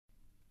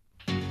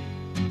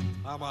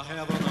I'm a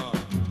having a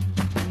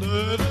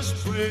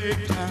nervous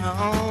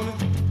breakdown,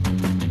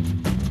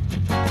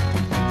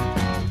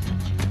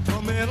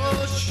 a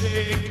mental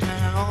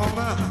shakedown.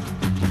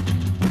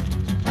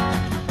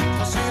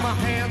 I see my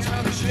hands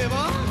how they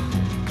shiver,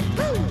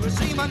 I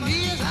see my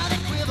knees how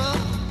they quiver,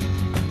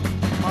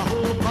 my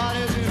whole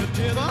body's in a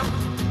tither.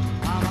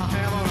 I'm a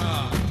having a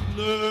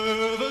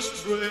nervous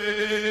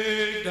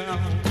breakdown.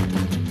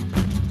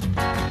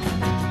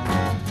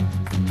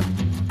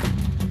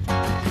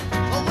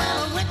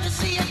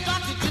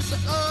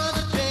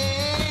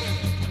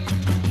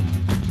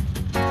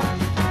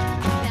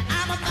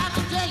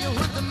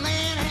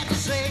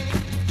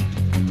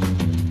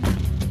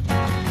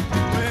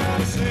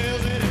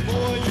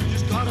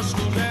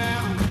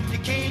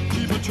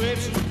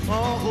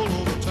 All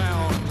over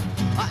town,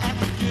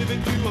 after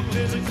giving you a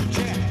physical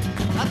check,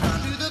 I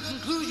come to the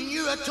conclusion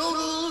you're a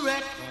total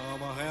wreck.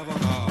 I'm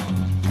having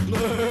a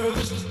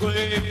nervous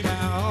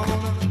breakdown,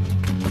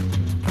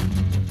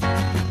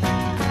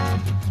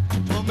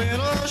 a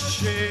mental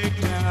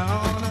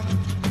shakedown.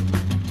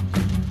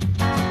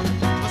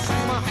 I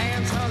see my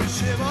hands how they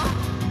shiver,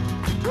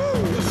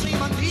 I see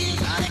my knees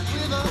how they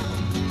quiver,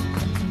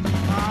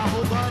 my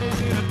whole body's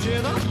in a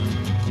tither.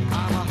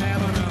 I'm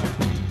having a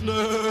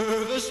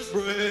nervous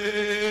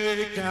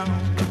breakdown.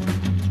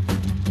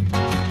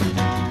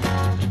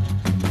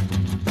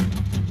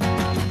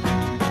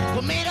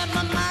 Well, made up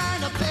my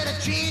mind, I better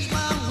change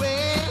my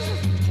ways.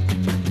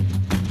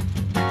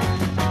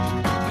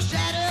 My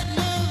shattered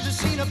nerves have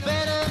seen a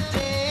better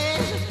day.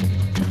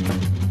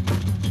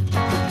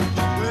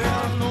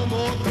 Well, no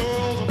more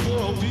girls for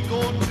a week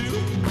or two.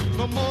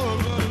 No more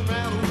running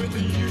around with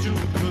the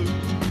usual crew.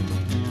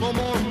 No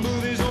more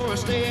movies or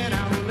staying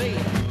out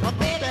late. My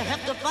baby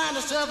have to find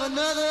herself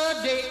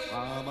another day.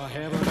 I'm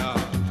having a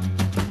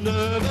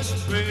nervous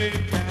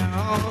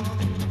breakdown,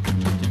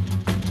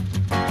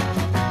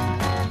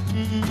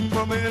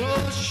 a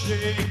mental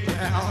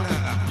shakedown.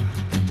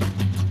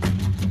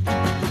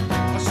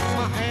 I see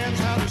my hands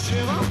how they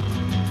shiver,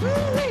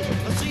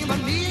 I see my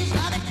knees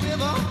how they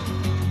quiver,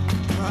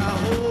 my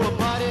whole